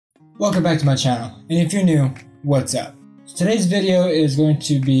Welcome back to my channel, and if you're new, what's up? Today's video is going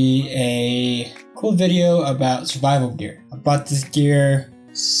to be a cool video about survival gear. I bought this gear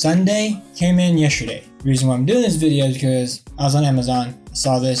Sunday, came in yesterday. The reason why I'm doing this video is because I was on Amazon,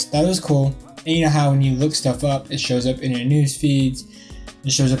 saw this, thought it was cool, and you know how when you look stuff up, it shows up in your news feeds,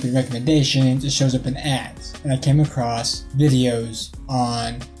 it shows up in recommendations, it shows up in ads. And I came across videos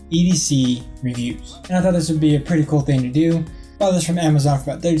on EDC reviews. And I thought this would be a pretty cool thing to do. Bought this from Amazon for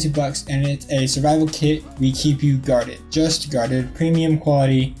about 32 bucks, and it's a survival kit. We keep you guarded, just guarded, premium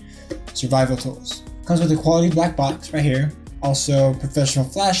quality survival tools. Comes with a quality black box right here. Also professional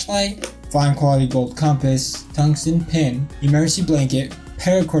flashlight, fine quality gold compass, tungsten pin, emergency blanket,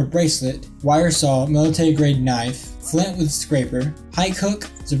 paracord bracelet, wire saw, military grade knife, flint with scraper, hike hook,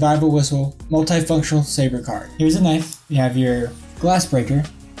 survival whistle, multifunctional saber card. Here's a knife. You have your glass breaker,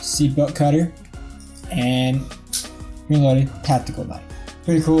 seatbelt cutter, and reloaded tactical knife.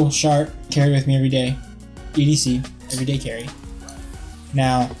 Pretty cool, sharp, carry with me every day. EDC, everyday carry.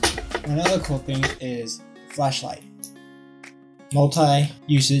 Now, another cool thing is flashlight.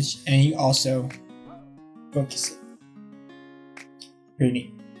 Multi-usage, and you also focus it. Pretty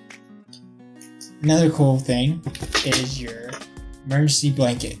neat. Another cool thing is your emergency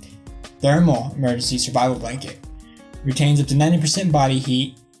blanket. Thermal emergency survival blanket. Retains up to 90% body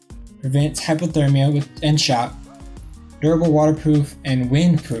heat, prevents hypothermia and shock, durable, waterproof, and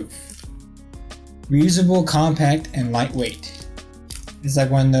windproof. Reusable, compact, and lightweight. It's like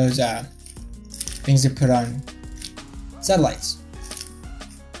one of those things they put on satellites.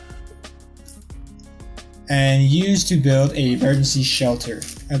 And used to build a emergency shelter.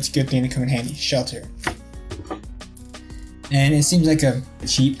 That's a good thing to come in handy, shelter. And it seems like a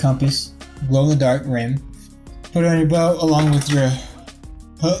cheap compass, glow in the dark rim. Put it on your belt along with your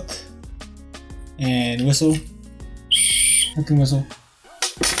hook and whistle. Hook and whistle.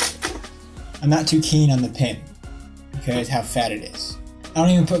 I'm not too keen on the pin because how fat it is. I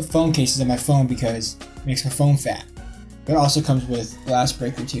don't even put phone cases on my phone because it makes my phone fat. But it also comes with glass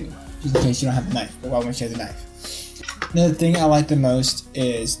breaker too, just in case you don't have a knife, but why wouldn't you have the knife? Another thing I like the most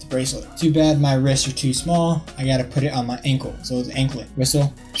is the bracelet. Too bad my wrists are too small. I gotta put it on my ankle, so it's anklet.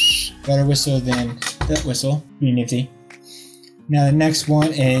 Whistle, better whistle than that whistle. Pretty nifty. Now the next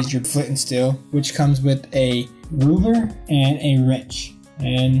one is your flint and steel, which comes with a ruler and a wrench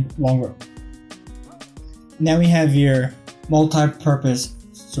and long rope. Now we have your multi-purpose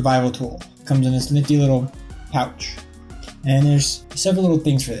survival tool. It comes in this nifty little pouch. And there's several little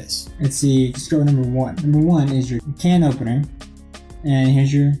things for this. Let's see, let's go with number one. Number one is your can opener. And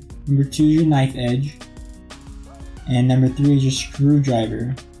here's your number two is your knife edge. And number three is your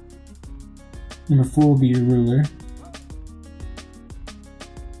screwdriver. Number four will be your ruler.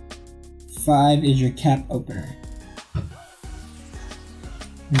 5 is your cap opener.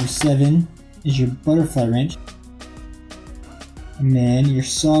 Number 7 is your butterfly wrench. And then your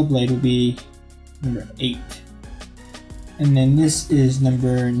saw blade will be number 8. And then this is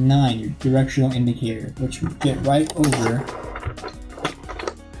number 9, your directional indicator, which will get right over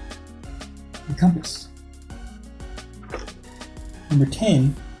the compass. Number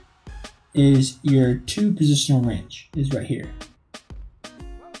 10 is your 2 positional wrench, is right here.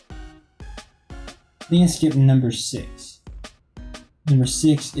 I think I skipped number 6. Number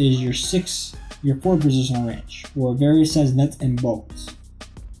 6 is your 4 positional wrench for various size nuts and bolts.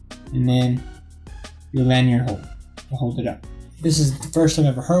 And then your lanyard hole to hold it up. This is the first time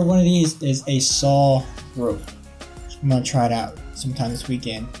I've ever heard one of these, is a saw rope. I'm gonna try it out sometime this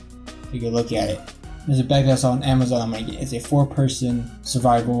weekend. Take a look at it. There's a bag that's on Amazon I'm gonna get. It's a 4-person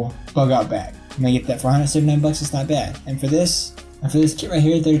survival bug out bag. I'm gonna get that for 179 bucks, it's not bad. And for this kit right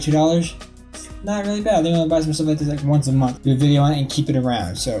here, $32, not really bad. They want to buy some stuff like this like once a month. Do a video on it and keep it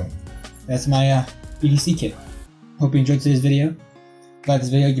around. So that's my EDC kit. Hope you enjoyed today's video. If you like this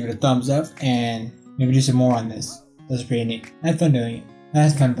video, give it a thumbs up and maybe do some more on this. That's pretty neat. I had fun doing it. I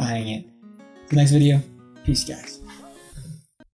had fun buying it. Till next video, peace guys.